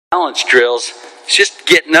Balance drills, it's just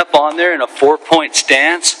getting up on there in a 4-point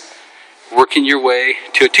stance, working your way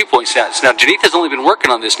to a 2-point stance. Now, Janitha's only been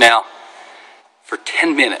working on this now for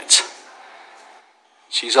 10 minutes.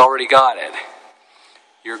 She's already got it.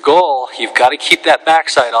 Your goal, you've got to keep that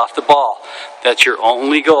backside off the ball. That's your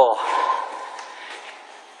only goal.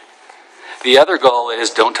 The other goal is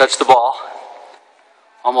don't touch the ball.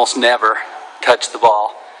 Almost never touch the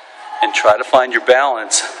ball. And try to find your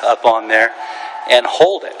balance up on there and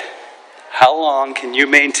hold it. How long can you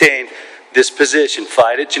maintain this position?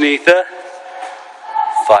 Fight it, Janitha.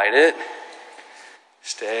 Fight it.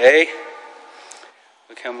 Stay.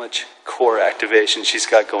 Look how much core activation she's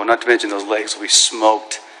got going. Not to mention those legs will be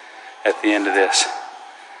smoked at the end of this.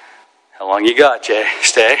 How long you got, Jay?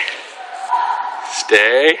 Stay.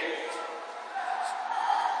 Stay.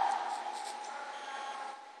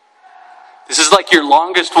 This is like your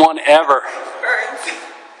longest one ever.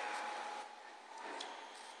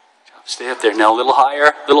 Stay up there. Now a little higher,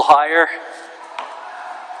 a little higher.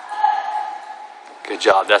 Good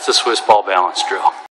job. That's a Swiss ball balance drill.